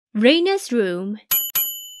Reina's room.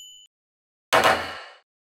 Go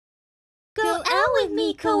out with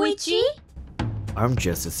me, Koichi! I'm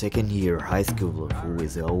just a second-year high schooler who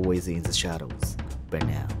is always in the shadows. But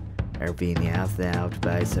now, I've been asked out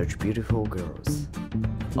by such beautiful girls.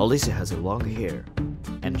 Alicia has long hair,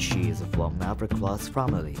 and she is from an upper-class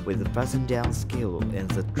family with a passing-down skill in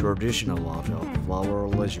the traditional art of flower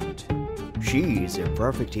arrangement. She is a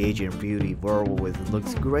perfect age and beauty world with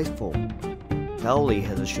looks graceful. Holly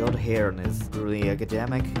has short hair and is really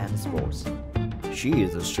academic and sports. She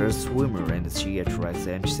is a sure swimmer and she attracts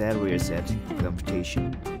anti-serious at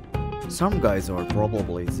competition. Some guys are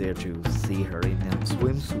probably there to see her in a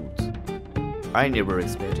swimsuit. I never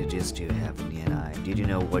expected this to happen and I didn't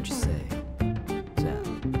know what to say.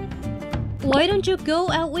 Why don't you go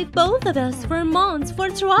out with both of us for months for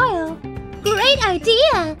trial? Great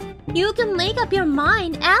idea! You can make up your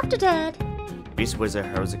mind after that. This was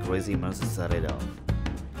how the crazy monster started off.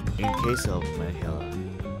 In case of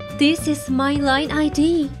Menhera. This is my line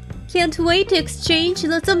ID. Can't wait to exchange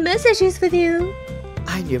lots of messages with you.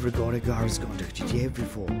 I never got a girl's contact yet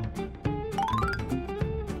before.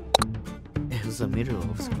 It was the middle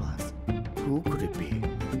of the class. Who could it be?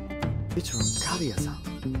 It's from Karia-san.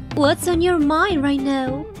 What's on your mind right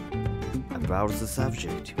now? About the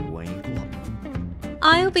subject, Wayne Club.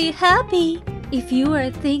 I'll be happy if you are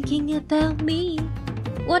thinking about me.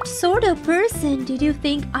 What sort of person did you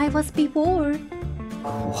think I was before?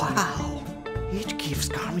 Wow! It keeps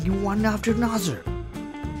coming one after another.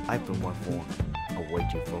 I put my phone away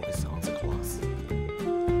to focus on the class.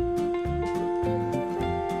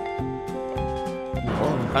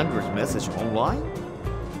 100 message online?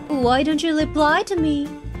 Why don't you reply to me?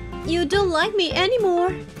 You don't like me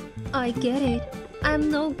anymore. I get it. I'm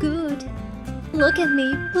no good. Look at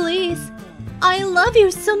me, please. I love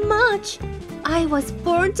you so much. I was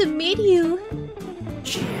born to meet you.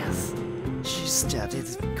 Yes. She started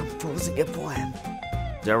composing a poem.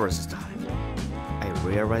 There was a time I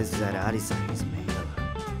realized that Alisa is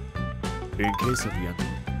Menhera. In case of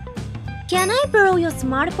Yandere. Can I borrow your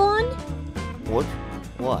smartphone? What?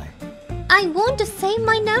 Why? I want to save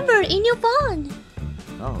my number in your phone.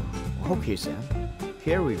 Oh, okay, Sam.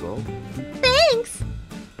 Here we go. Thanks!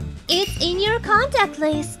 It's in your contact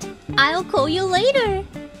list. I'll call you later.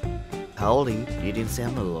 Holly didn't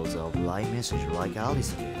send me loads of live messages like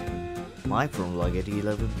Alisa did. My phone like at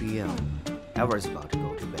 11 p.m. I was about to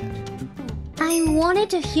go to bed. I wanted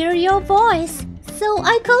to hear your voice, so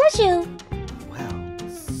I called you. Well,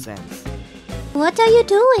 thanks. What are you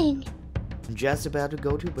doing? I'm just about to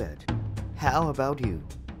go to bed. How about you?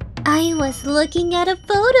 I was looking at the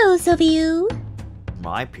photos of you.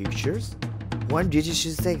 My pictures? When did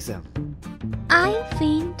you take them? I've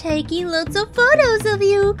been taking lots of photos of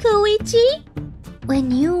you, Koichi. When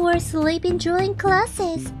you were sleeping during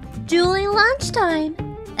classes, during lunchtime,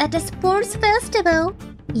 at the sports festival,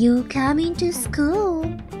 you coming to school.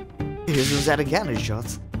 Isn't that again a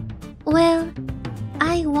shot? Well,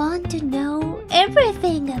 I want to know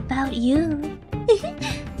everything about you.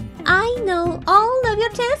 I know all of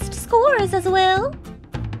your test scores as well.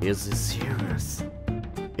 Is this serious?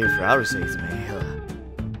 If Alisa is Menhera,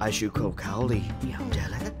 I should call Kaoli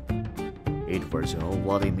Yandere. It was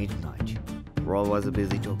already midnight. Ro was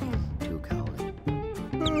busy talking to Kaoli.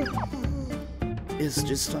 It's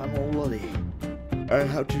this time already. I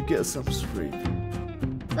have to get some sleep.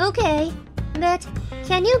 Okay, but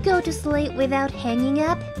can you go to sleep without hanging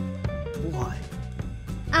up? Why?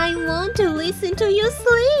 I want to listen to you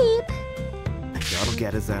sleep. I don't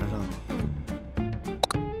get it that at all.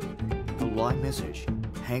 A live message.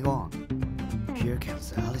 Hang on. Here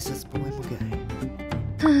comes Alice's poem again.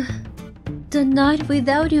 The night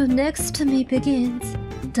without you next to me begins.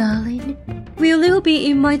 Darling, will you be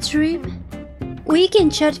in my dream? We can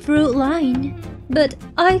chat through line, but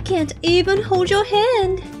I can't even hold your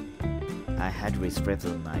hand. I had to respect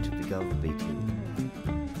the night because of it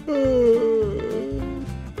too.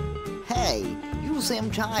 Hey, you seem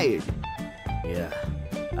tired. Yeah,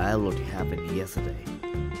 I looked happened yesterday.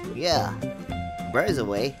 Yeah. By the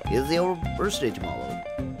way, it's your birthday tomorrow.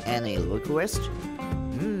 Any request?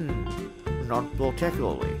 Not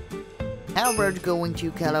particularly. How about going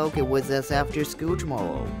to karaoke with us after school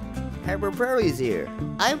tomorrow? Harbour Perry's here.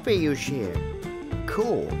 I pay your share.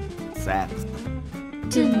 Cool. Thanks.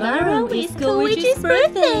 Tomorrow is Koichi's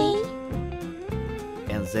birthday.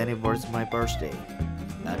 And then it was my birthday.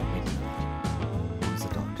 At midnight. On the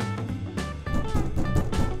dot.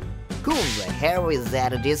 Who the hell is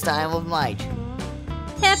that at this time of night?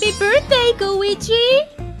 Happy birthday, Koichi!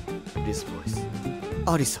 This voice.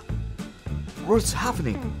 Alisa. What's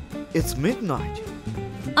happening? It's midnight.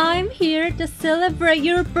 I'm here to celebrate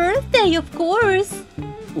your birthday, of course.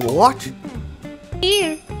 What?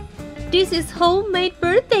 Here, this is homemade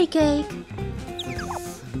birthday cake.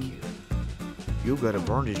 Thank you. You got a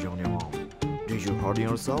bandage on your arm. Did you hurt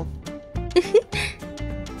yourself?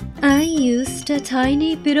 I used a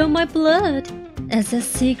tiny bit of my blood as a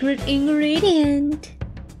secret ingredient.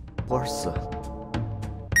 Barca.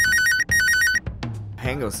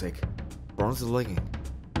 Hang on a sec. Bronze legging.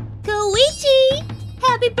 Koichi!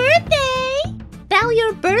 Happy birthday! Found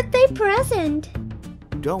your birthday present.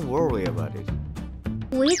 Don't worry about it.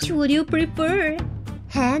 Which would you prefer?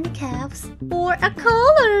 Handcuffs or a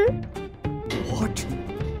collar? What?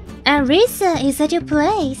 Arisa is at your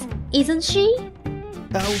place, isn't she?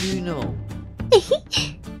 How do you know?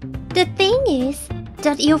 The thing is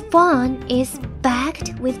that your phone is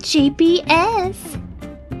backed with GPS.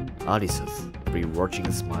 Alice's be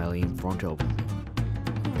watching smiling in front of me.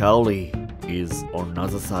 Kaoli is on the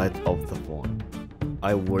other side of the phone.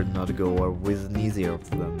 I would not go with neither of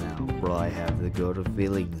them now, but I have the good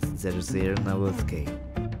feelings that Serena will escape.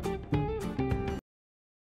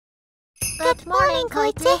 Good morning,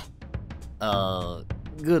 Koichi.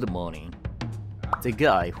 Good morning. The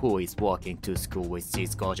guy who is walking to school with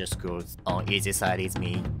these gorgeous girls on each side is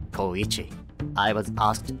me, Koichi. I was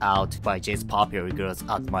asked out by these popular girls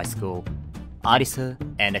at my school, Arisa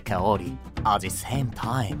and Kaori, at the same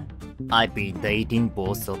time. I've been dating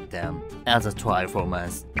both of them as a trial for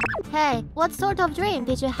months. Hey, what sort of dream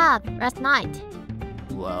did you have last night?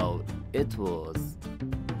 Well, it was...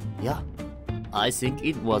 yeah. I think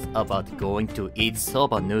it was about going to eat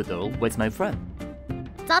soba noodle with my friend.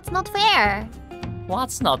 That's not fair.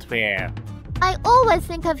 What's not fair? I always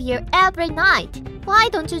think of you every night. Why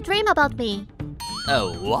don't you dream about me?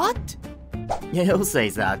 Oh, what? You say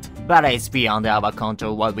that, but it's beyond our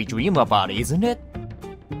control what we dream about, isn't it?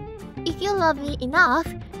 If you love me enough,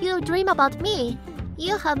 you'll dream about me.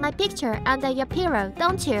 You have my picture under your pillow,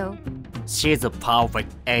 don't you? She's a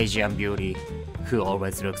perfect Asian beauty who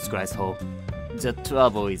always looks graceful. The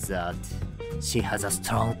trouble is that she has a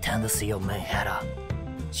strong tendency of Menhera.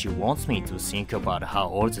 She wants me to think about her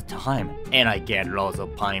all the time, and I get lots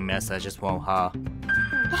of pine messages from her.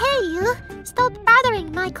 Hey you! Stop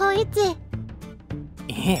bothering my Koichi!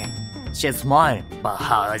 Yeah, she's smiling, but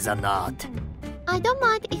her eyes are not. I don't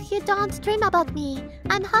mind if you don't dream about me.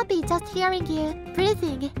 I'm happy just hearing you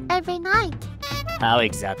breathing every night. How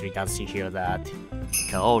exactly does she hear that?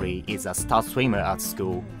 Kaori is a star swimmer at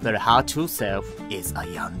school, but her true self is a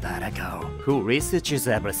Yandere Girl who researches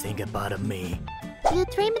everything about me. You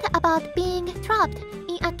dreamed about being trapped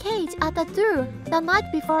in a cage at the zoo the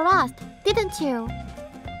night before last, didn't you?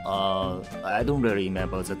 I don't really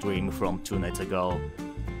remember the dream from 2 nights ago.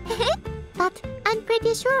 But I'm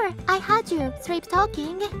pretty sure I had you sleep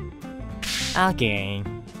talking.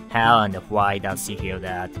 Again, how and why does she hear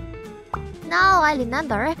that? Now I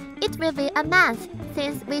remember, it will be a month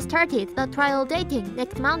since we started the trial dating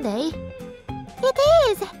next Monday. It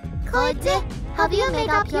is! Koichi, have you made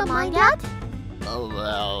up your mind yet? Oh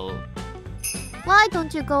well... Why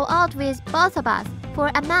don't you go out with both of us for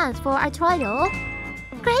a month for a trial?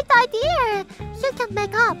 Great idea! You can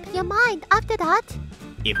make up your mind after that.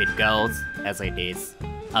 If it goes as it is,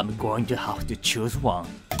 I'm going to have to choose one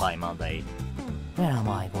by Monday. What am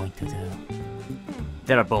I going to do?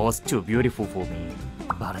 They are both too beautiful for me,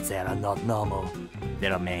 but they are not normal. They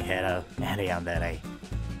are Menhera and Yandere.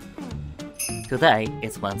 Today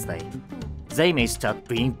is Wednesday. They may start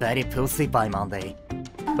being very pussy by Monday,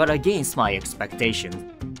 but against my expectations,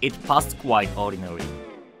 it passed quite ordinary.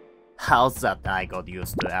 How's that I got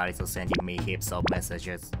used to Alice sending me heaps of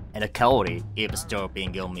messages, and Kaori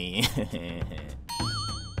eavesdropping on me.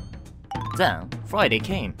 Then, Friday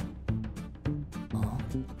came. Oh,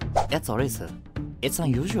 it's Arisa. It's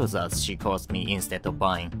unusual that she calls me instead of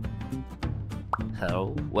buying.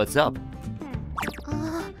 Hello, what's up?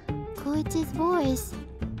 Koichi's voice.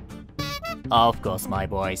 Of course, my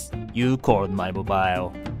voice. You called my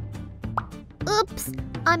mobile. Oops,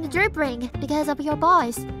 I'm dribbling because of your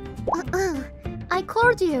voice. I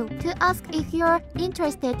called you to ask if you're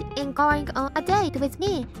interested in going on a date with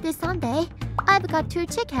me this Sunday. I've got 2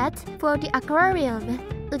 tickets for the aquarium.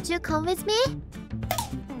 Would you come with me?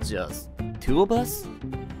 Just 2 of us?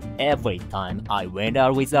 Every time I went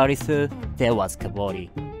out with Arisa, there was Kaori.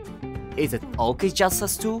 Is it okay just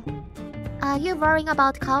us 2? Are you worrying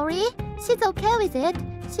about Kaori? She's okay with it.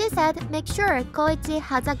 She said make sure Koichi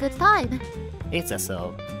has a good time. It's a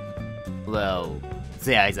so. Well,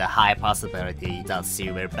 there is a high possibility that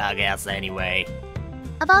she will bug us anyway.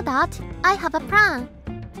 About that, I have a plan.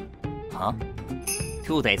 Huh?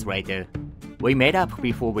 2 days later, we made up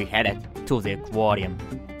before we headed to the aquarium.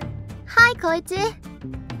 Hi, Koichi.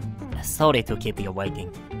 Sorry to keep you waiting.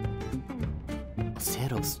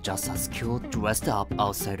 Sero's just a school dressed up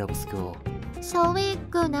outside of school. Shall we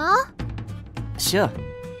go now? Sure,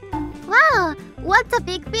 Wow, what a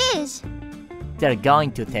big fish! they're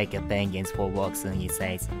going to take a penguins for walks soon, he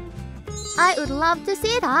says. I would love to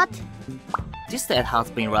see that. This date has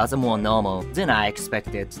been rather more normal than I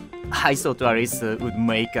expected. I thought Arisa would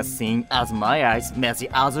make a scene as my eyes met the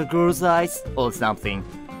other girl's eyes or something.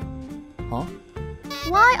 Huh?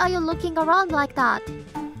 Why are you looking around like that?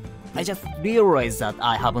 I just realized that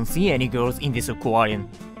I haven't seen any girls in this aquarium.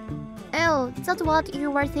 Oh, that's what you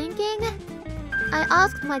were thinking? I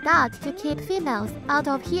asked my dad to keep females out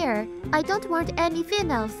of here. I don't want any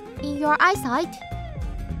females in your eyesight.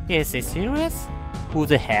 Is he serious? Who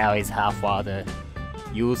the hell is her father?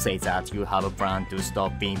 You say that you have a plan to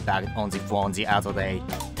stop being back on the phone the other day.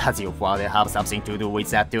 Does your father have something to do with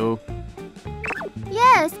that too?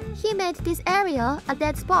 Yes, he made this area a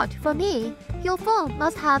dead spot for me. Your phone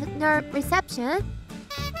must have no reception.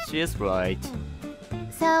 She's right.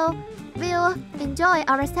 So, we'll enjoy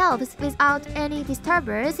ourselves without any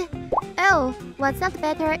disturbers. Oh, was that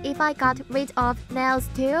better if I got rid of nails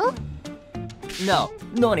too? No,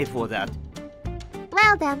 no need for that.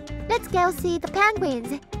 Well then, let's go see the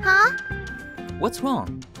penguins, huh? What's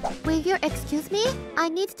wrong? Will you excuse me? I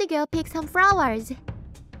need to go pick some flowers.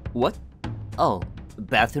 What? Oh,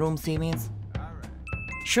 bathroom themes?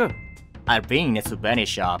 Sure, I'll be in a souvenir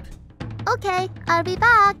shop. Okay, I'll be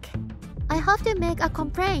back. I have to make a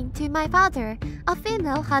complaint to my father. A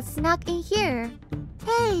female has snuck in here.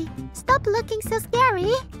 Hey, stop looking so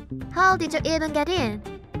scary. How did you even get in?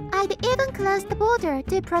 I'd even closed the border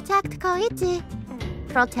to protect Koichi.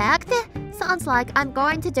 Protect? Sounds like I'm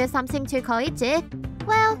going to do something to Koichi.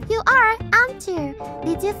 Well, you are, aren't you?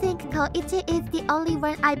 Did you think Koichi is the only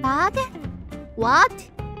one I bag? What?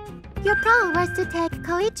 Your plan was to take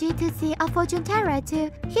Koichi to see a fortune teller to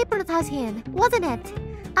hypnotize him, wasn't it?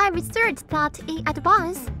 I researched that in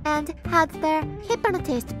advance and had the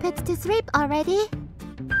hypnotist put to sleep already.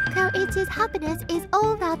 Koichi's happiness is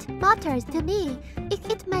all that matters to me. If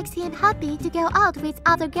it makes him happy to go out with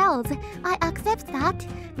other girls, I accept that,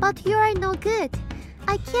 but you are no good.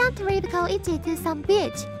 I can't leave Koichi to some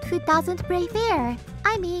bitch who doesn't play fair.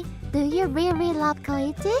 I mean, do you really love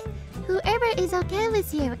Koichi? Whoever is okay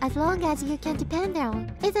with you as long as you can depend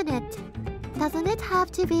on, isn't it? Doesn't it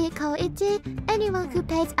have to be Koichi? Anyone who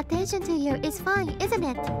pays attention to you is fine, isn't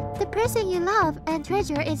it? The person you love and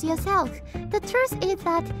treasure is yourself. The truth is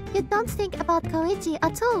that you don't think about Koichi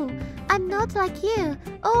at all. I'm not like you.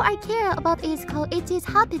 All I care about is Koichi's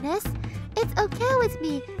happiness. It's okay with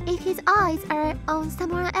me if his eyes are on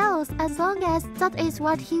someone else as long as that is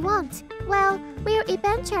what he wants. Well, we'll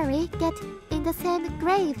eventually get in the same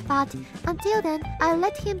grave, but until then, I'll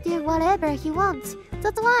let him do whatever he wants.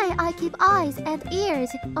 That's why I keep eyes and ears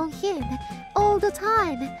on him all the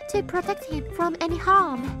time to protect him from any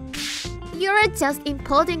harm. You're just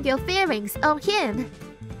imposing your feelings on him.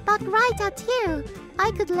 But right at you,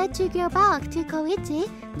 I could let you go back to Koichi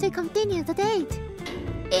to continue the date.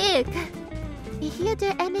 Ick! If you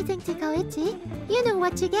do anything to Koichi, you know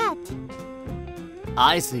what you get.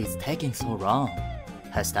 Ice is taking so long.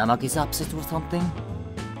 Her stomach is upset or something?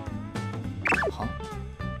 Huh?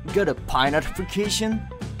 Got a pie notification?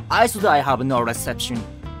 I thought I have no reception.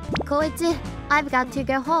 Koichi, I've got to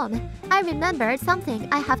go home. I remembered something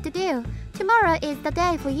I have to do. Tomorrow is the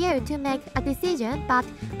day for you to make a decision, but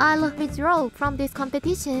I'll withdraw from this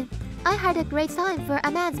competition. I had a great time for a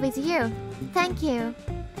month with you. Thank you.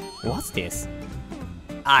 What's this?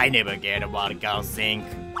 I never get what girls think.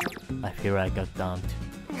 I feel like I got dumped.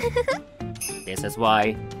 This is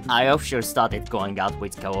why I officially started going out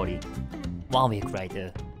with Kaori. 1 week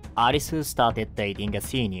later, Arisu started dating a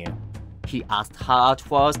senior. He asked her out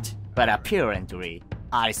first, but apparently,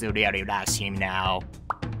 Arisu really likes him now.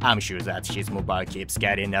 I'm sure that his mobile keeps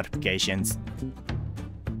getting notifications.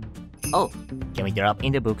 Oh, can we drop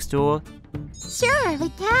in the bookstore? Sure, we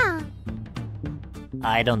can.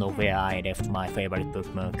 I don't know where I left my favorite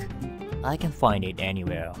bookmark. I can find it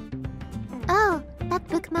anywhere. Oh, that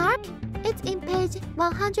bookmark? It's in page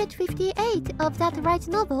 158 of that right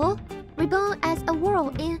novel, Reborn as a Worl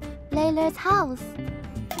in Layla's house.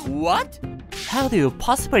 What? How do you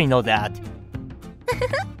possibly know that?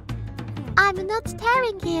 I'm not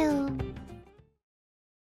telling you.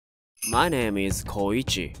 My name is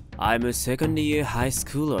Koichi. I'm a second-year high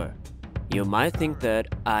schooler. You might think that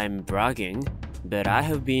I'm bragging, but I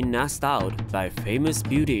have been asked out by famous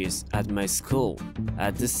beauties at my school.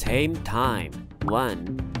 At the same time,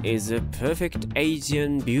 One is a perfect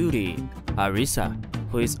Asian beauty, Arisa,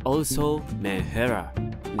 who is also Menhera.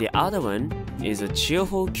 The other one is a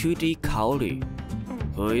cheerful cutie Kaori,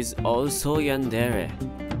 who is also Yandere.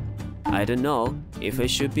 I don't know if I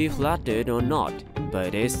should be flattered or not by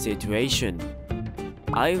this situation.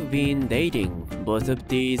 I've been dating both of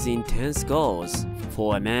these intense girls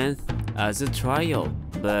for a month as a trial,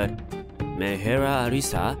 but Menhera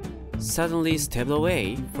Arisa suddenly stepped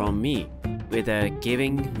away from me without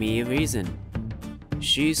giving me a reason.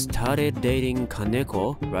 She started dating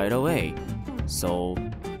Kaneko right away, so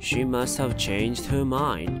she must have changed her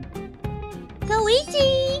mind.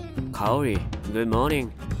 Koichi! Kaori, good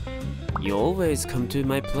morning. You always come to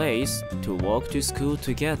my place to walk to school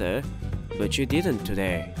together, but you didn't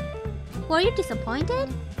today. Were you disappointed?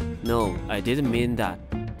 No, I didn't mean that.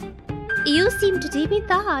 You seemed deep in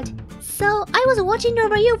thought, so I was watching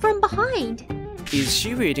over you from behind. Is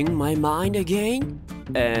she reading my mind again?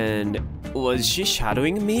 And was she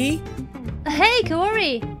shadowing me? Hey,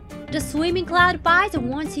 Kaori! The swimming cloud advisor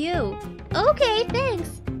wants you. Okay,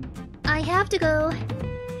 thanks. I have to go.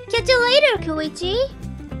 Catch you later, Koichi.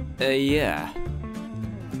 Yeah.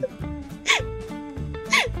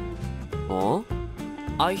 Oh?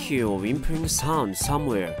 I hear a whimpering sound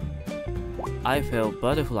somewhere. I felt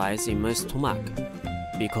butterflies in my stomach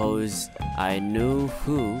because I knew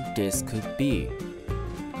who this could be.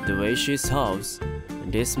 The way she sobs,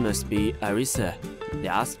 this must be Arisa. They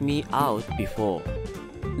asked me out before.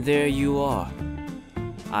 There you are.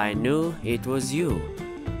 I knew it was you.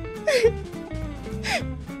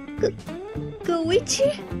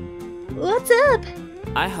 Koichi? What's up?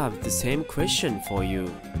 I have the same question for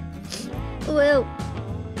you. Well,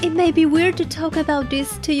 it may be weird to talk about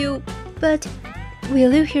this to you, but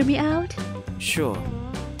will you hear me out? Sure,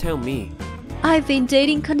 tell me. I've been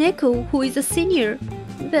dating Kaneko, who is a senior,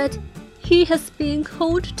 but he has been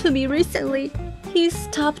cold to me recently. He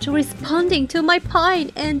stopped responding to my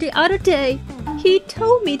pine, and the other day, he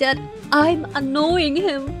told me that I'm annoying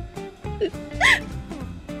him.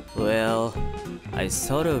 Well, I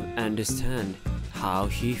sort of understand how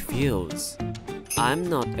he feels. I'm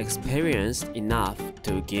not experienced enough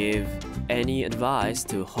to give any advice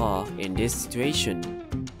to her in this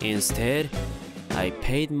situation. Instead, I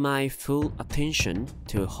paid my full attention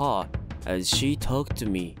to her as she talked to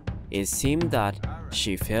me. It seemed that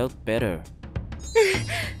she felt better.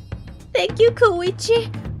 Thank you,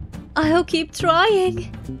 Koichi. I'll keep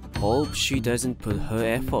trying. Hope she doesn't put her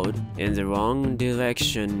effort in the wrong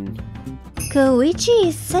direction. Koichi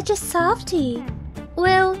is such a softie.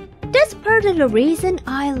 Well, that's part of the reason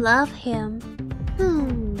I love him.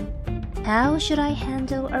 How should I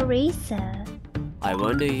handle Arisa? I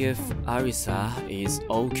wonder if Arisa is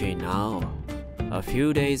okay now. A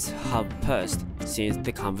few days have passed since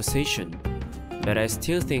the conversation, but I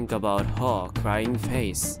still think about her crying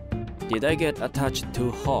face. Did I get attached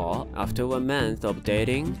to her after a month of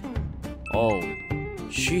dating? Oh,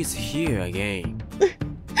 she's here again.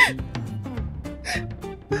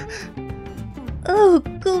 Oh,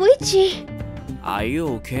 Koichi. Are you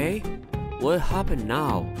okay? What happened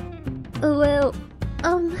now? Well,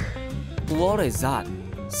 What is that?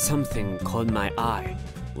 Something caught my eye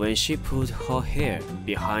when she put her hair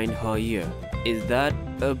behind her ear. Is that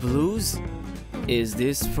a blues? Is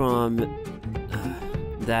this from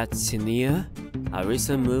that senior?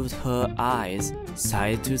 Arisa moved her eyes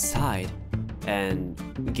side to side and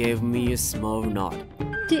gave me a small nod.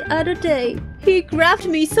 the other day, he grabbed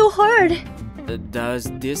me so hard. Does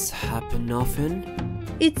this happen often?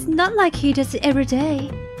 It's not like he does it every day.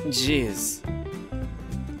 Jeez.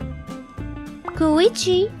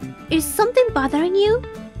 Koichi, is something bothering you?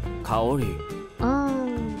 Kaori.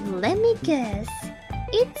 Let me guess.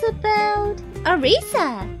 It's about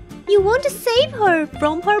Arisa. You want to save her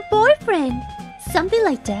from her boyfriend. Something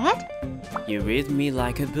like that? You read me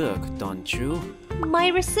like a book, don't you? My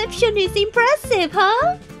reception is impressive,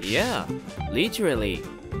 huh? Yeah, literally.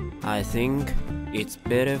 I think it's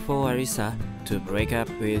better for Arisa to break up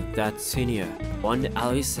with that senior. Want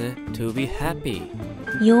Arisa to be happy.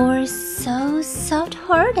 You're so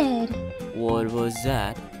soft-hearted. What was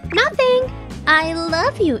that? Nothing. I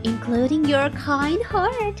love you, including your kind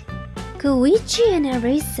heart. Koichi and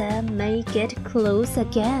Arisa may get close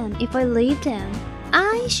again if I leave them.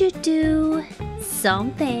 I should do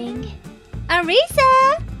something.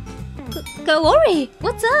 Arisa! Kaori,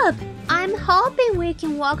 what's up? I'm hoping we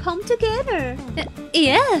can walk home together.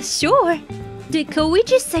 Yeah, sure. Did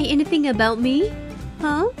Koichi say anything about me?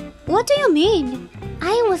 Huh? What do you mean?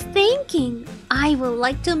 I was thinking I would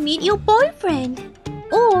like to meet your boyfriend.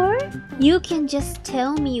 Or you can just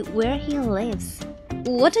tell me where he lives.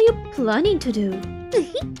 what are you planning to do?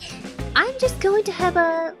 I'm just going to have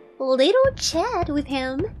a little chat with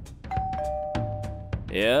him.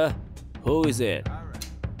 Yeah? Who is it?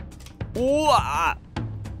 What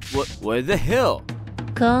the hell?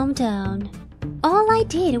 Calm down. All I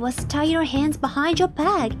did was tie your hands behind your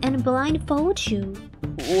back and blindfold you.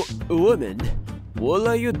 Woman, what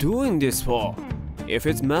are you doing this for? If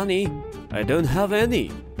it's money, I don't have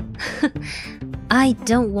any. I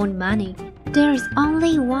don't want money. There's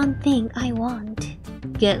only one thing I want.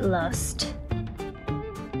 Get lost.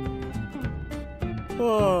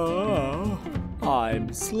 Oh,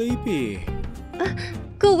 I'm sleepy.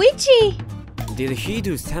 Koichi! Did he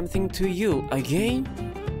do something to you again?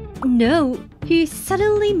 No, he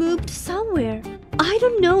suddenly moved somewhere. I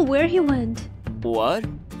don't know where he went. What?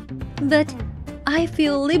 But I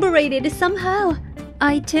feel liberated somehow.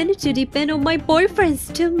 I tend to depend on my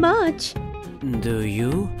boyfriends too much. Do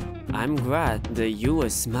you? I'm glad that you were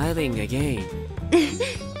smiling again.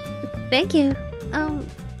 Thank you.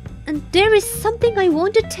 And there is something I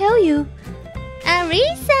want to tell you.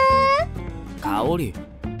 Arisa! Kaori,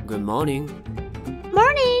 good morning.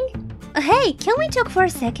 Morning! Hey, can we talk for a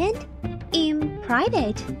second? In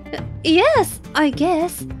private? Yes, I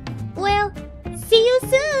guess. Well, see you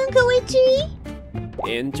soon, Koichi!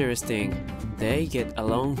 Interesting. They get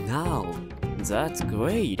along now. That's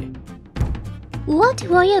great. What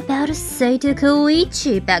were you about to say to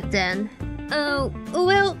Koichi back then? Oh,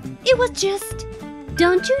 well, it was just...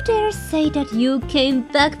 Don't you dare say that you came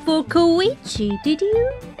back for Koichi, did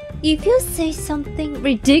you? If you say something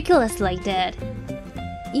ridiculous like that,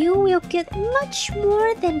 you will get much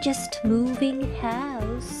more than just moving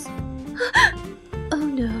house. Oh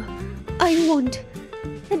no, I won't.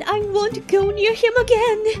 And I won't go near him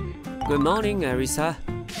again. Good morning, Arisa.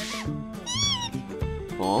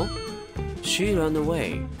 Oh? She ran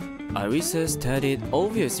away. Arisa started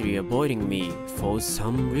obviously avoiding me for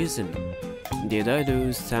some reason. Did I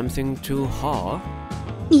do something to her?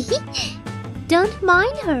 Don't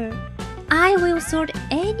mind her. I will sort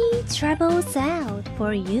any troubles out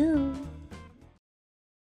for you.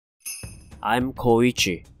 I'm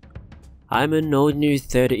Koichi. I'm an ordinary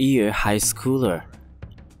third-year high schooler.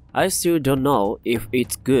 I still don't know if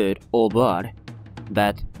it's good or bad,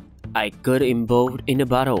 but I got involved in a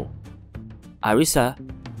battle. Arisa,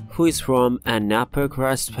 who is from an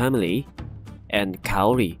upper-class family, and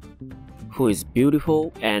Kaori, who is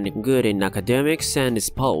beautiful and good in academics and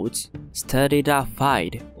sports, started a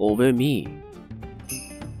fight over me.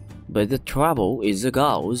 But the trouble is the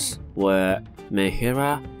girls were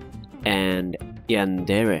Menhera and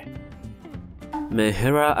Yandere.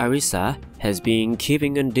 Menhera Arisa has been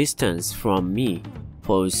keeping a distance from me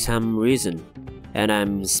for some reason, and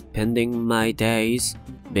I'm spending my days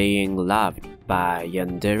being loved by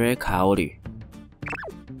Yandere Kaori.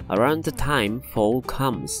 Around the time fall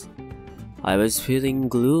comes, I was feeling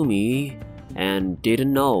gloomy and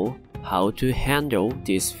didn't know how to handle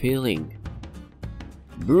this feeling.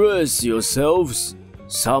 Brace yourselves!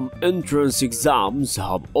 Some entrance exams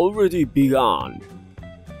have already begun.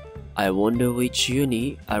 I wonder which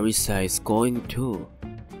uni Arisa is going to.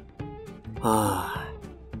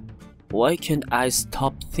 Why can't I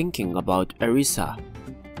stop thinking about Arisa?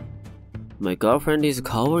 My girlfriend is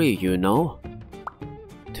Kaori, you know?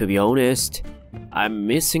 To be honest, I'm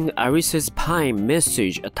missing Arisa's pine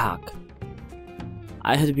message attack.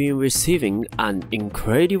 I had been receiving an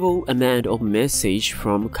incredible amount of messages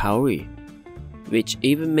from Kaori, which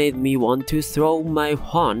even made me want to throw my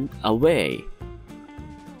phone away.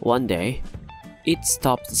 One day, it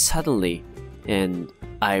stopped suddenly, and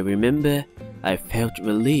I remember I felt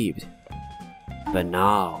relieved. But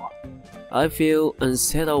now, I feel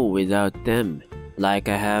unsettled without them, like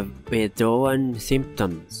I have withdrawn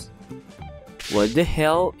symptoms. What the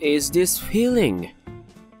hell is this feeling?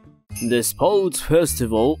 The sports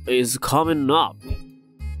festival is coming up.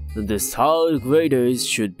 The third graders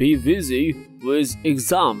should be busy with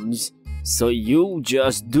exams, so you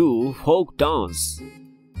just do folk dance.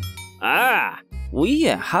 We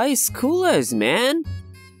are high schoolers, man.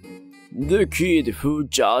 The kid who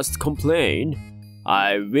just complained,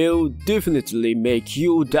 I will definitely make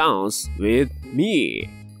you dance with me.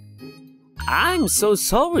 I'm so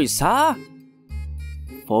sorry, sir.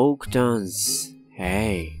 Folk dance,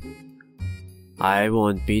 hey. I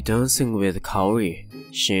won't be dancing with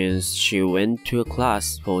Kaori since she went to a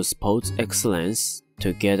class for sports excellence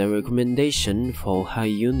to get a recommendation for her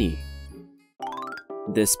uni.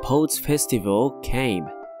 The sports festival came.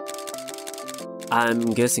 I'm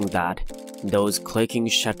guessing that those clicking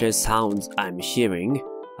shutter sounds I'm hearing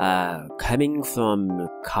are coming from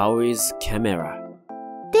Kaori's camera.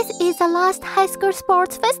 The This is the last high school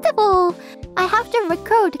sports festival. I have to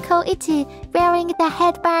record Koichi wearing the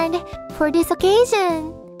headband for this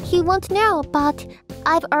occasion. He won't know, but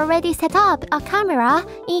I've already set up a camera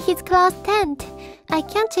in his class tent. I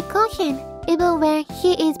can check on him even when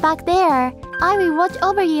he is back there. I will watch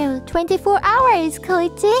over you 24 hours,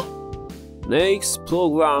 Koichi. Next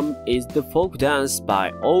program is the folk dance by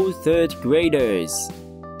all third graders.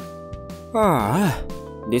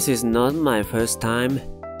 This is not my first time,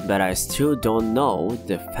 but I still don't know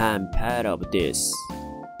the fan part of this.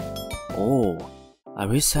 Oh,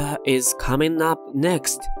 Arisa is coming up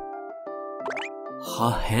next. Her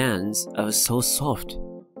hands are so soft.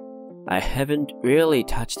 I haven't really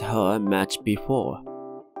touched her much before.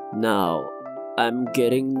 Now, I'm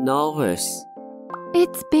getting nervous.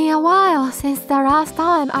 It's been a while since the last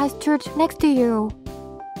time I stood next to you.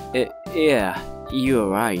 Yeah, you're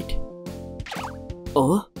right.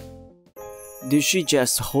 Oh? Did she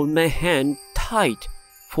just hold my hand tight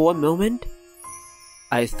for a moment?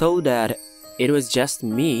 I thought that it was just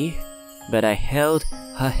me, but I held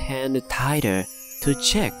her hand tighter to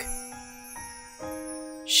check.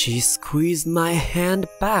 She squeezed my hand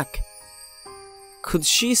back. Could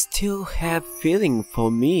she still have feeling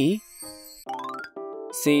for me?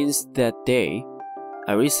 Since that day,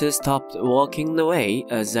 Arisa stopped walking away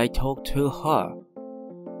as I talked to her.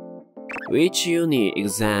 Which uni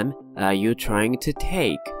exam are you trying to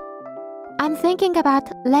take? I'm thinking about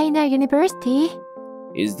Reina University.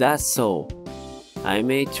 Is that so? I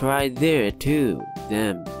may try there too,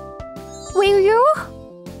 then. Will you?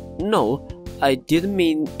 No, I didn't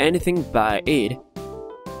mean anything by it.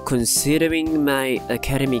 Considering my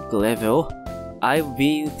academic level, I've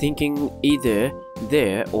been thinking either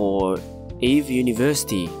there or Eve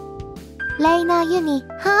University. Reina Uni,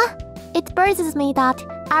 huh? It bothers me that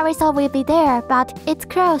Arisa will be there, but it's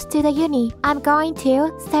close to the uni I'm going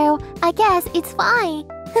to, so I guess it's fine.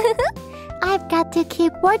 I've got to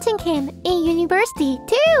keep watching him in university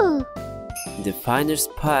too. The final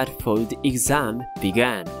part for the exam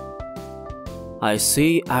began. I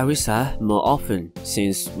see Arisa more often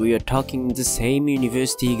since we are taking the same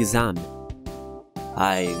university exam.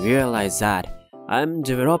 I realize that I'm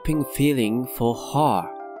developing feeling for her.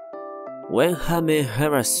 When her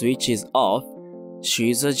Menhera switch is off,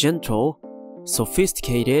 she's a gentle,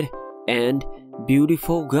 sophisticated, and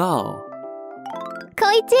beautiful girl.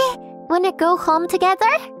 Koichi, wanna go home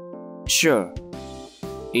together? Sure.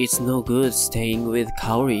 It's no good staying with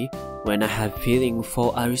Kaori when I have feeling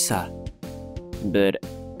for Arisa. But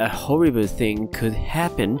a horrible thing could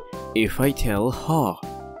happen if I tell her.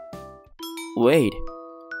 Wait,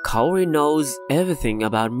 Kaori knows everything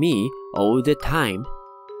about me all the time.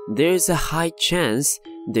 There's a high chance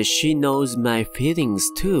that she knows my feelings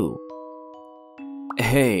too.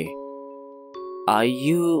 Hey, are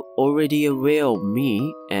you already aware of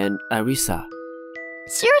me and Arisa?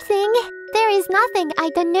 Sure thing. There is nothing I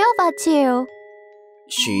don't know about you.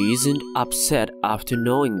 She isn't upset after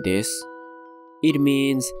knowing this. It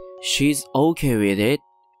means she's okay with it,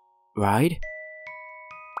 right?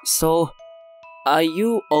 So, are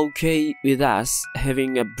you okay with us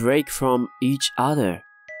having a break from each other?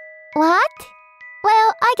 What?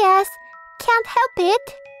 Well, I guess. Can't help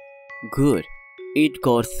it. Good. It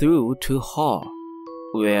got through to her.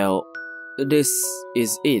 Well, this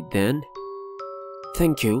is it then.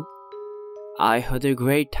 Thank you. I had a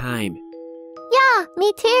great time. Yeah,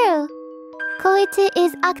 me too. Koichi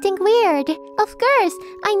is acting weird. Of course,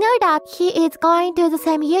 I know that he is going to the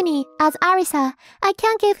same uni as Arisa. I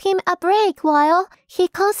can't give him a break while he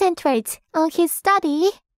concentrates on his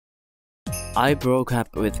study. I broke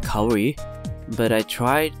up with Kaori, but I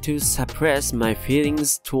tried to suppress my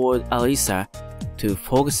feelings toward Alisa to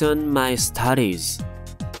focus on my studies.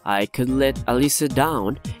 I could let Alisa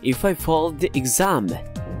down if I failed the exam.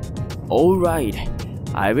 Alright,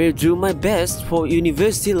 I will do my best for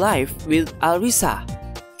university life with Arisa.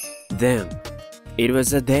 Then, it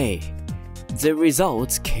was a day. The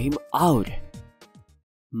results came out.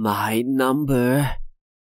 My number...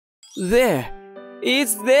 There!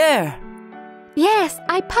 It's there! Yes,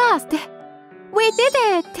 I passed. We did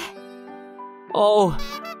it! Oh,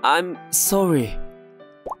 I'm sorry.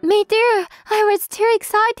 Me too. I was too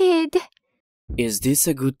excited. Is this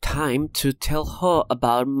a good time to tell her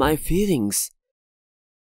about my feelings?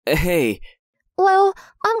 Hey. Well,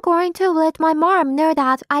 I'm going to let my mom know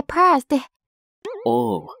that I passed.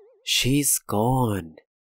 Oh, she's gone.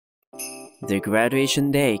 The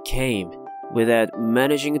graduation day came without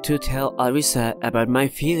managing to tell Arisa about my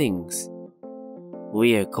feelings.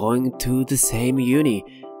 We are going to the same uni,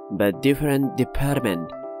 but different department.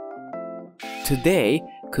 Today,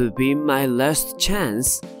 could be my last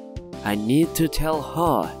chance. I need to tell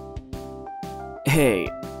her. Hey,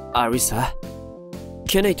 Arisa,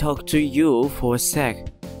 can I talk to you for a sec?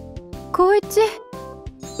 Koichi?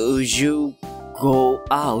 Would you go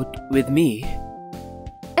out with me?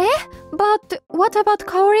 But what about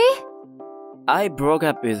Kaori? I broke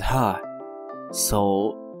up with her.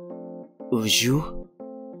 So, would you?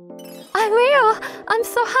 I will! I'm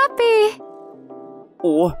so happy!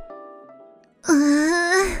 Or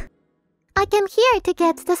I came here to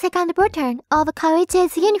get the second button of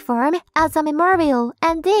Koichi's uniform as a memorial,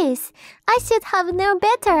 and this, I should have known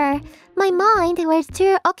better. My mind was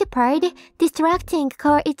too occupied distracting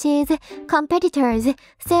Koichi's competitors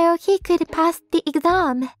so he could pass the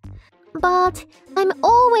exam. But I'm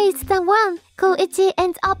always the one Koichi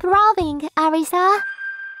ends up robbing, Arisa.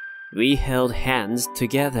 we held hands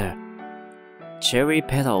together. Cherry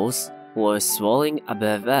petals were swirling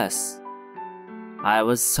above us. I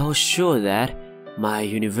was so sure that my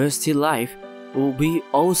university life would be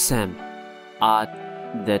awesome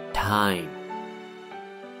at the time.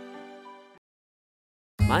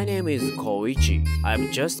 My name is Koichi. I've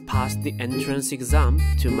just passed the entrance exam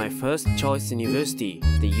to my first choice university.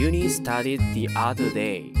 The uni started the other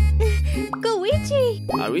day. Koichi!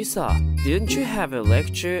 Arisa, didn't you have a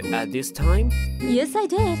lecture at this time? Yes, I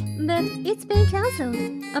did, but it's been cancelled.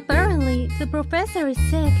 Apparently, the professor is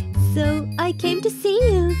sick, so I came to see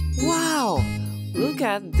you. Wow! Look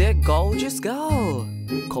at that gorgeous girl!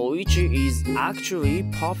 Koichi is actually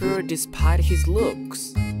popular despite his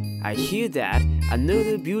looks. I hear that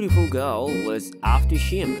another beautiful girl was after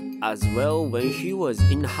him as well when he was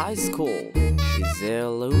in high school. Is there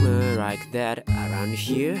a rumor like that around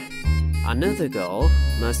here? Another girl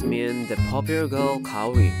must mean the popular girl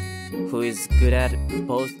Kaori, who is good at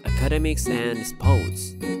both academics and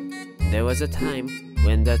sports. There was a time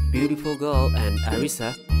when that beautiful girl and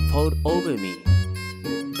Arisa fought over me,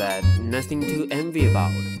 but nothing to envy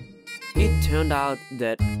about. It turned out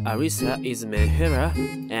that Arisa is Menhera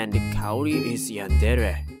and Kaori is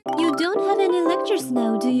Yandere. You don't have any lectures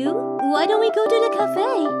now, do you? Why don't we go to the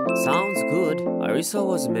cafe? Sounds good. Arisa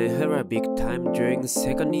was Menhera big time during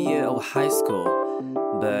second year of high school,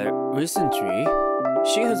 but recently,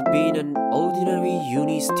 she has been an ordinary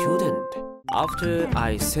uni student. After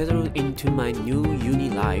I settled into my new uni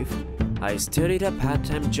life, I started a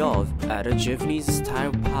part-time job at a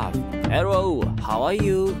Japanese-style pub. Hello, how are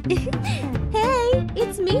you? Hey,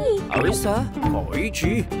 it's me. Arisa?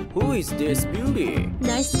 Koichi? Who is this beauty?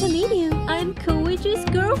 Nice to meet you. I'm Koichi's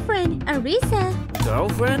girlfriend, Arisa.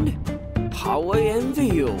 Girlfriend? How I envy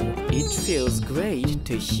you. It feels great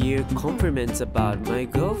to hear compliments about my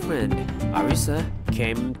girlfriend. Arisa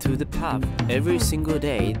came to the pub every single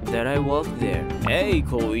day that I worked there. Hey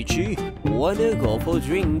Koichi, wanna go for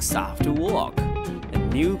drinks after work? A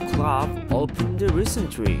new club opened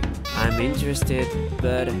recently. I'm interested,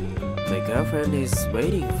 but my girlfriend is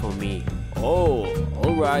waiting for me. Oh,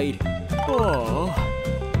 alright. Oh,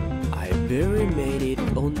 I barely made it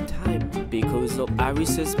on time because of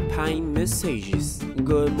Arisa's pine messages.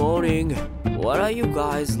 Good morning. What are you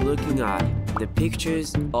guys looking at? The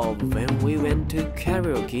pictures of when we went to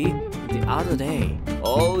karaoke the other day.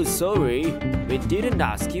 Oh, sorry, we didn't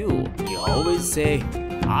ask you. You always say,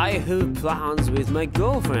 I have plans with my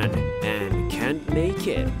girlfriend and can't make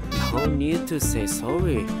it. No need to say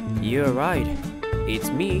sorry. You're right.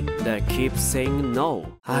 It's me that keeps saying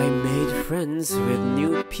no. I made friends with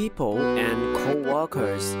new people and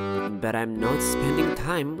co-workers, but I'm not spending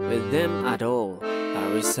time with them at all.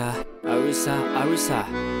 Arisa,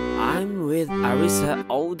 I'm with Arisa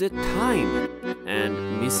all the time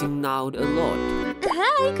and missing out a lot.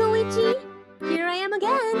 Hi, Koichi. Here I am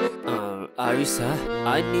again. Arisa,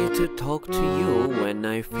 I need to talk to you when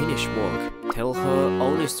I finish work. Tell her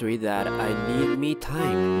honestly that I need me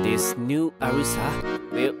time. This new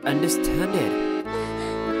Arisa will understand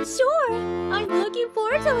it. Sure, I'm looking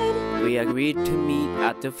forward to it. We agreed to meet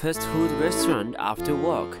at the fast food restaurant after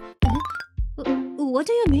work. What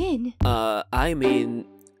do you mean? I mean,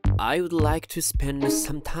 I would like to spend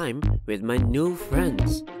some time with my new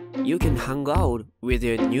friends. You can hang out with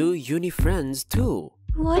your new uni friends too.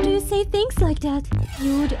 Why do you say things like that?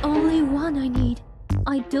 You're the only one I need.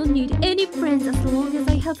 I don't need any friends as long as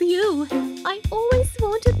I have you. I always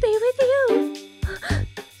want to be with you.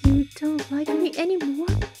 You don't like me anymore?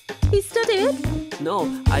 Is that it?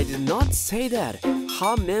 No, I did not say that.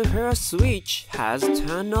 Her Menhera switch has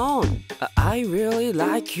turned on. I really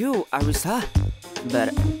like you, Arisa.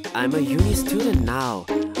 But I'm a uni student now.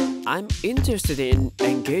 I'm interested in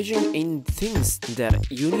engaging in things that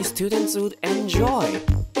uni students would enjoy.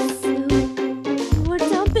 So, you're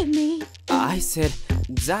dumping me? I said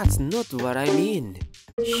That's not what I mean.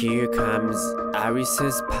 Here comes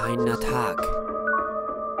Arisa's pine attack.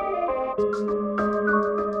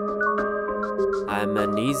 I'm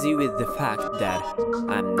uneasy with the fact that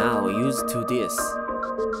I'm now used to this.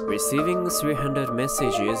 Receiving 300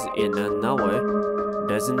 messages in an hour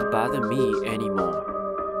doesn't bother me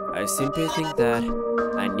anymore. I simply think that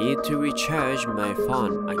I need to recharge my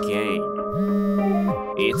phone again.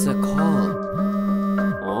 It's a call.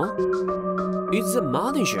 Huh? It's the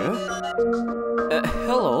manager?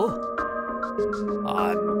 Hello?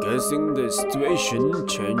 I'm guessing the situation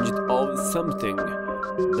changed or something,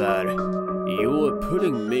 but you were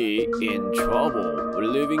putting me in trouble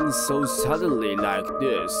leaving so suddenly like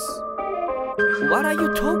this. What are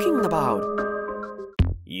you talking about?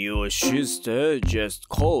 Your sister just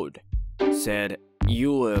called, said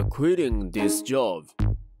you were quitting this job.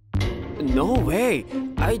 No way,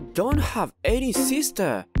 I don't have any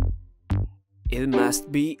sister. It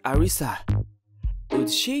must be Arisa. Would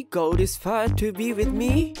she go this far to be with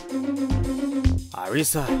me?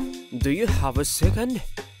 Arisa, do you have a second?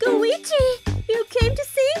 Koichi, you came to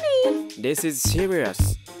see me. This is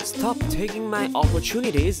serious. Stop taking my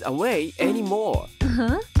opportunities away anymore.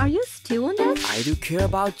 Huh? Are you still on that? I do care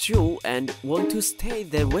about you and want to stay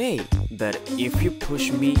that way. But if you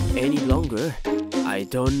push me any longer, I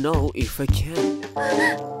don't know if I can.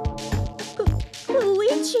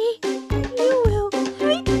 Koichi, you will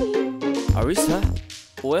hate me. Arisa,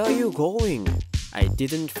 where are you going? I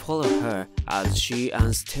didn't follow her as she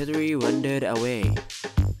unsteadily wandered away.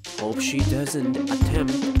 Hope she doesn't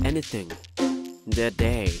attempt anything. That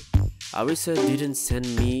day, Arisa didn't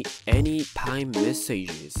send me any pine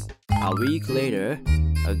messages. A week later,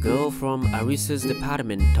 a girl from Arisa's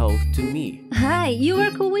department talked to me. Hi, you are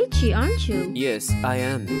Koichi, aren't you? Yes, I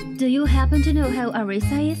am. Do you happen to know how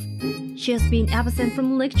Arisa is? She has been absent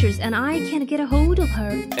from lectures and I can't get a hold of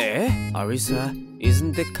her. Arisa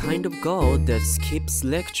isn't the kind of girl that skips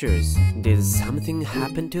lectures. Did something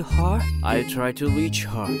happen to her? I tried to reach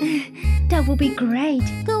her. That would be great.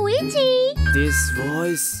 Koichi! This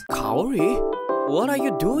voice... Kaori? What are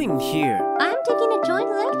you doing here? I'm taking a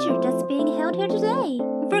joint lecture that's being held here today.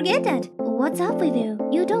 Forget that. What's up with you?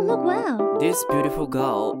 You don't look well. This beautiful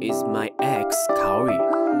girl is my ex, Kaori.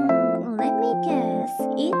 Let me guess.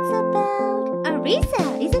 It's about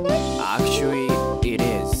Arisa, isn't it? Actually, it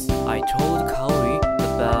is. I told Kaori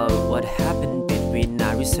about what happened between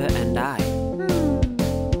Arisa and I.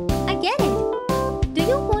 I get it. Do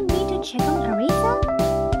you want me to check on Arisa?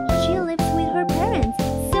 She lives with her parents,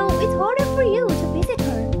 so it's harder for you to visit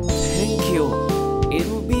her. Thank you. It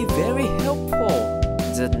will be very helpful.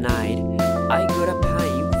 That night, I got a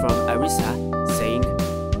pine from Arisa saying,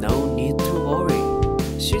 no need to worry.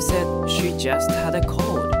 She said she just had a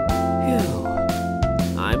cold. Phew.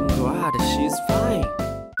 I'm glad she's fine.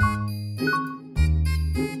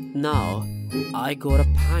 Now, I got a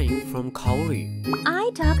pine from Kaori.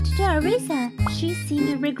 I talked to Arisa. She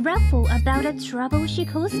seemed regretful about the trouble she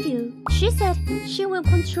caused you. She said she will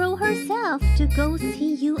control herself to go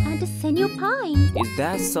see you and send you pine. Is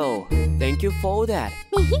that so? Thank you for that.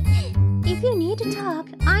 If you need to talk,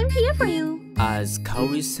 I'm here for you. As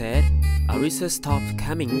Kaori said, Arisa stopped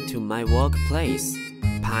coming to my workplace.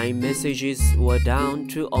 Pine messages were down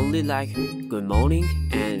to only like good morning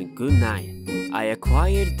and good night. I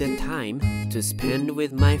acquired the time to spend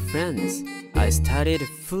with my friends. I started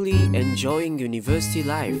fully enjoying university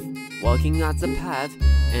life, walking at the path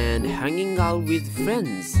and hanging out with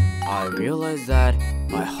friends. I realized that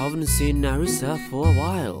I haven't seen Arisa for a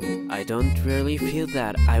while. I don't really feel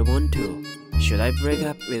that I want to. Should I break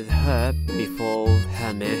up with her before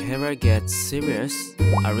her Menhera gets serious?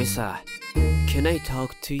 Arisa, can I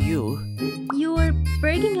talk to you? You are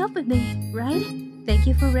breaking up with me, right? Thank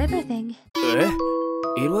you for everything.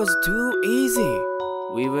 It was too easy.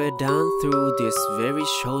 We were done through this very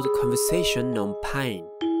short conversation on Pine.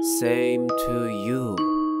 Same to you.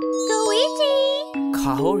 Koichi!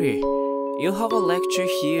 Kaori, you have a lecture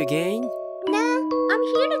here again? Nah, I'm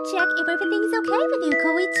here to check if everything's okay with you,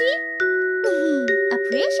 Koichi.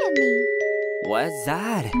 Appreciate me. What's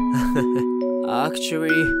that?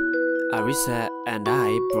 Actually, Arisa and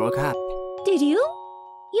I broke up. Did you?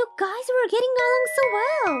 You guys were getting along so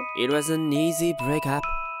well. It was an easy breakup,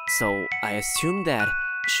 so I assumed that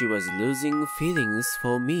she was losing feelings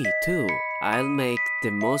for me too. I'll make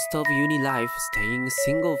the most of uni life staying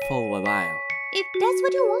single for a while. If that's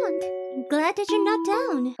what you want. Glad that you're not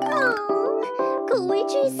down. Oh,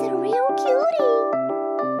 Koichi is a real cutie.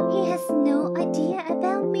 He has no idea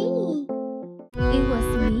about me. It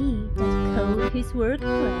was me that called his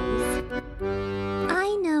workplace.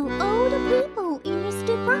 I know all the people in his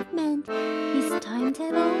department. His time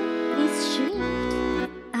timetable is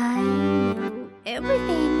shift. I know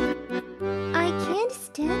everything. I can't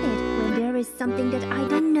stand it when there is something that I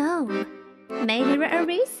don't know. Menhera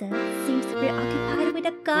Arisa seems preoccupied with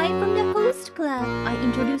a guy from the host club I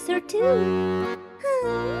introduced her to.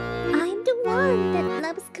 I'm the one that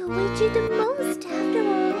loves Koichi the most after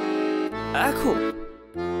all. Echo!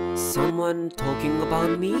 Someone talking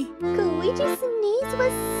about me? Koichi's sneeze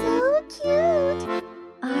was so cute.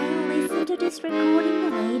 I'll listen to this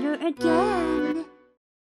recording later again.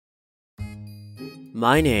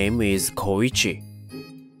 My name is Koichi.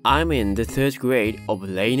 I'm in the 3rd grade of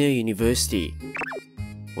Reina University.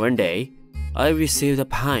 One day, I received a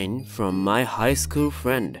pine from my high school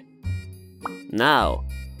friend. Now,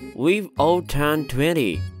 we've all turned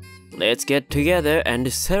 20. Let's get together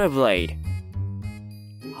and celebrate.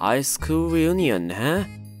 High school reunion, huh?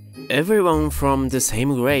 Everyone from the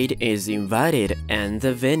same grade is invited and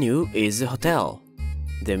the venue is a hotel.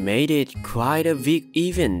 They made it quite a big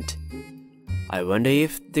event. I wonder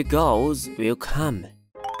if the girls will come.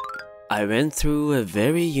 I went through a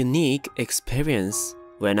very unique experience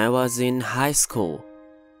when I was in high school.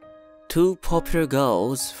 2 popular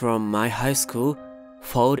girls from my high school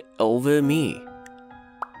fought over me.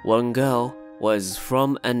 One girl was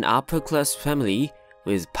from an upper-class family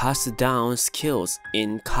with passed-down skills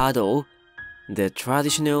in kado, the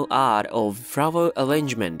traditional art of flower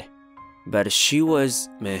arrangement, but she was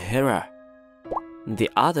Menhera. The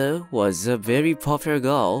other was a very popular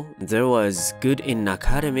girl that was good in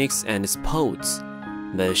academics and sports,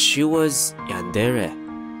 but she was Yandere.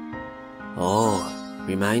 Oh,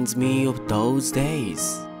 reminds me of those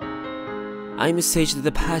days. I messaged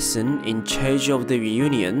the person in charge of the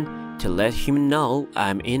reunion to let him know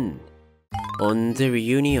I'm in. On the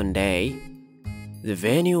reunion day, the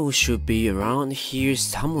venue should be around here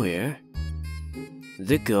somewhere.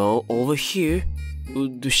 The girl over here,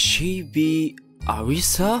 would she be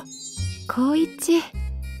Arisa? Koichi.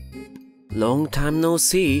 Long time no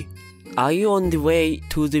see. Are you on the way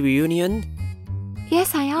to the reunion?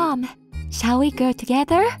 Yes, I am. Shall we go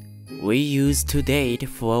together? We used to date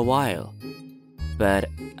for a while, but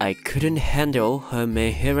I couldn't handle her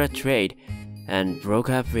Menhera trait and broke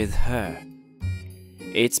up with her.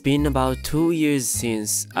 It's been about 2 years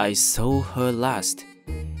since I saw her last.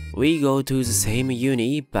 We go to the same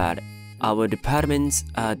uni, but our departments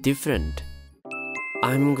are different.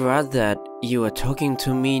 I'm glad that you are talking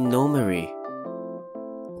to me normally.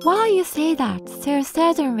 Why you say that so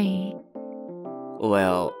suddenly?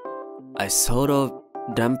 Well, I sort of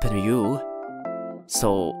dumped you,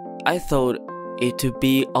 so I thought it would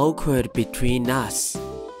be awkward between us.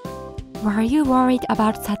 Were you worried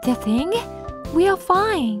about such a thing? We are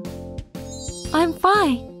fine. I'm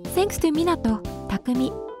fine, thanks to Minato, Takumi,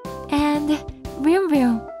 and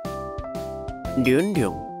Ryun.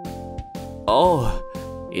 Ryun. Oh,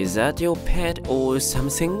 is that your pet or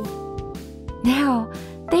something? No,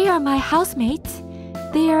 they are my housemates.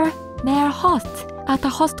 They are male hosts at the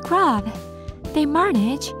host club. They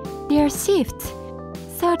manage their shifts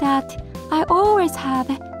so that I always have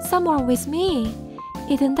someone with me.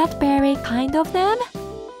 Isn't that very kind of them?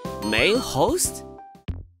 Male host?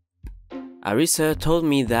 Arisa told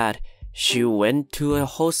me that she went to a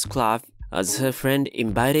host club as her friend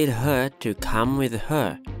invited her to come with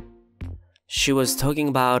her. She was talking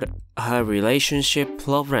about her relationship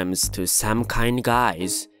problems to some kind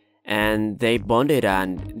guys, and they bonded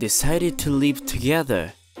and decided to live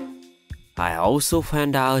together. I also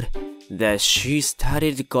found out that she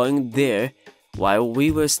started going there while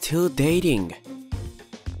we were still dating.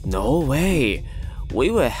 No way! We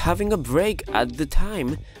were having a break at the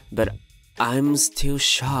time, but I'm still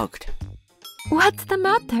shocked. What's the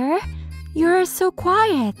matter? You're so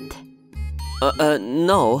quiet.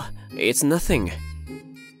 No, it's nothing.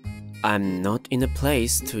 I'm not in a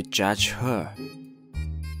place to judge her.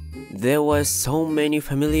 There were so many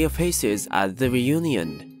familiar faces at the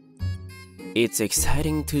reunion. It's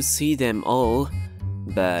exciting to see them all,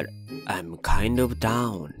 but I'm kind of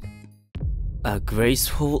down. A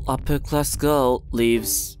graceful upper-class girl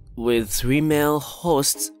lives with 3 male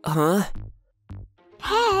hosts, huh?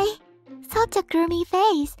 Hey, such a gloomy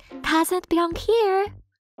face. Doesn't belong here.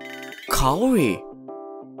 Kaori!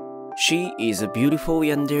 She is a beautiful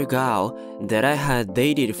Yandere girl that I had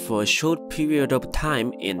dated for a short period of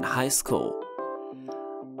time in high school.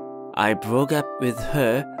 I broke up with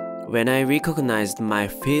her when I recognized my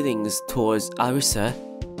feelings towards Arisa,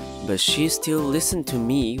 but she still listened to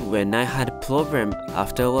me when I had a problem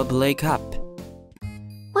after our breakup.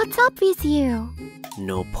 What's up with you?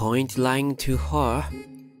 No point lying to her.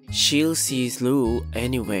 She'll see through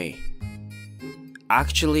anyway.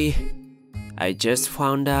 Actually, I just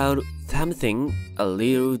found out something a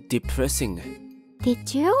little depressing.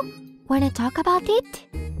 Did you want to talk about it?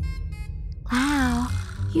 Wow,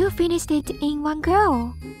 you finished it in one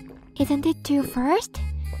go. Isn't it too fast?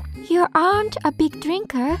 You aren't a big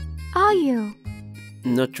drinker, are you?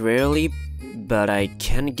 Not really, but I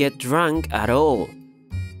can't get drunk at all.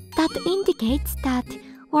 That indicates that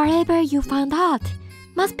whatever you found out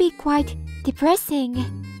must be quite depressing.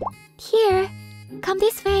 Here, come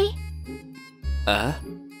this way.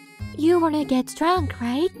 You wanna get drunk,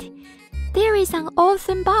 right? There is an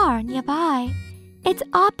awesome bar nearby. It's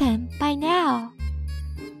open by now.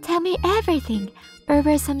 Tell me everything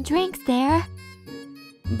over some drinks there.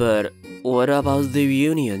 But what about the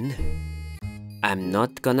reunion? I'm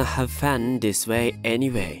not gonna have fun this way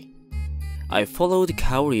anyway. I followed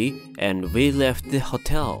Kaori and we left the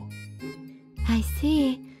hotel. I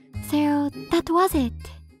see. So that was it.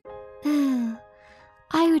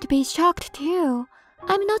 I would be shocked too.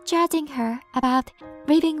 I'm not judging her about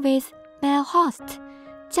living with male hosts.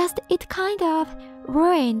 Just it kind of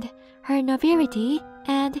ruined her nobility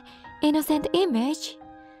and innocent image.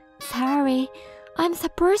 Sorry, I'm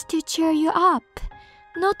supposed to cheer you up,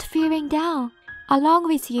 not feeling down along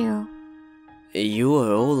with you. You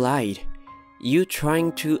are all right. You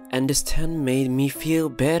trying to understand made me feel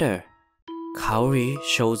better. Kaori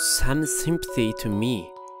showed some sympathy to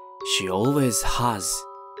me. She always has.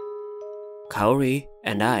 Kaori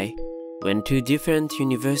and I went to different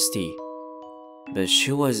universities, but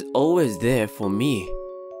she was always there for me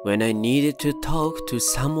when I needed to talk to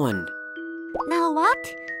someone. Now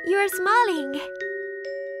what? You're smiling.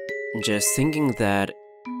 Just thinking that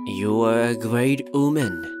you are a great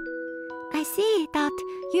woman. I see that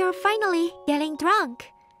you're finally getting drunk.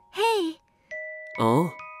 Hey,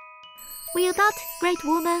 Oh? will that great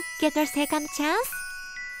woman get a second chance?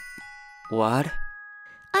 What?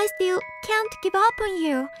 I still can't give up on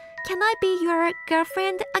you. Can I be your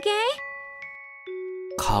girlfriend again?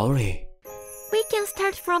 Kaori. We can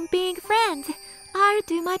start from being friends. I'll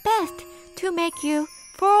do my best to make you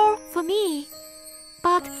fall for me.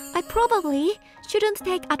 But I probably shouldn't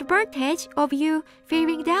take advantage of you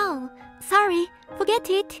feeling down. Sorry, forget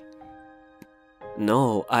it.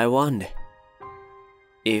 No, I won't.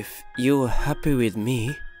 If you're happy with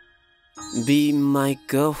me, be my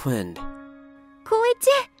girlfriend.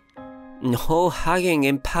 Koichi? No hugging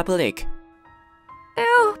in public.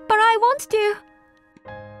 Oh, but I want to.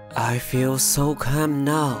 I feel so calm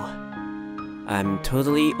now. I'm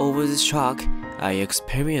totally over the shock I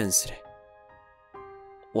experienced.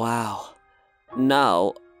 Wow.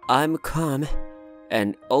 Now I'm calm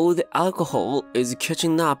and all the alcohol is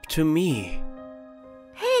catching up to me.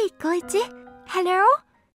 Hey, Koichi. Hello?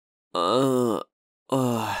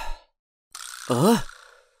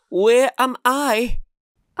 Where am I?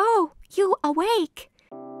 Oh, you awake.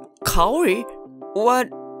 Kaori? What?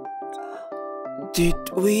 Did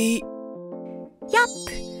we? Yup,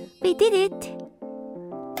 we did it.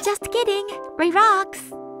 Just kidding. Relax.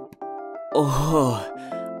 Oh,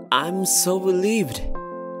 I'm so relieved.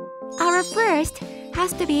 Our first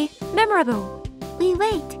has to be memorable. We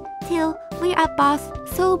wait till we are both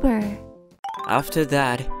sober. After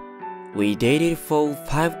that, we dated for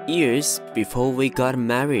 5 years before we got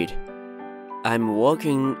married. I'm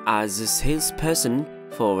working as a salesperson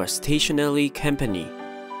for a stationery company.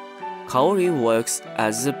 Kaori works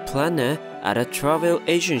as a planner at a travel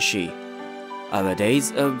agency. Our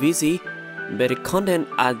days are busy, but content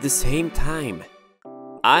at the same time.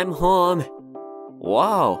 I'm home.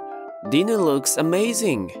 Wow, dinner looks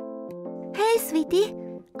amazing. Hey, sweetie.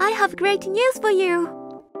 I have great news for you.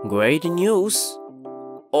 Great news.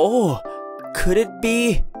 Oh, could it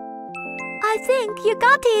be? I think you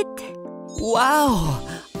got it. Wow,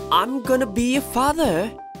 I'm gonna be a father.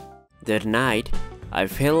 That night, I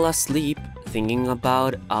fell asleep thinking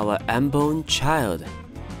about our unborn child.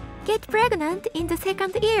 Get pregnant in the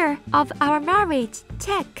second year of our marriage.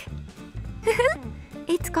 Check.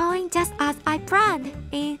 It's going just as I planned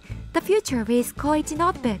in the future with Koichi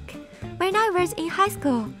notebook. When I was in high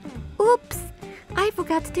school. Oops, I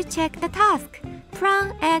forgot to check the task,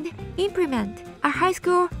 plan and implement a high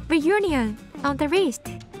school reunion on the list.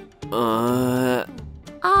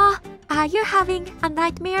 Are you having a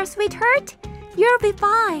nightmare, sweetheart? You'll be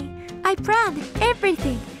fine. I planned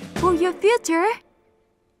everything for your future.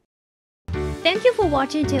 Thank you for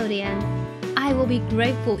watching till the end. I will be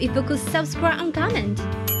grateful if you could subscribe and comment.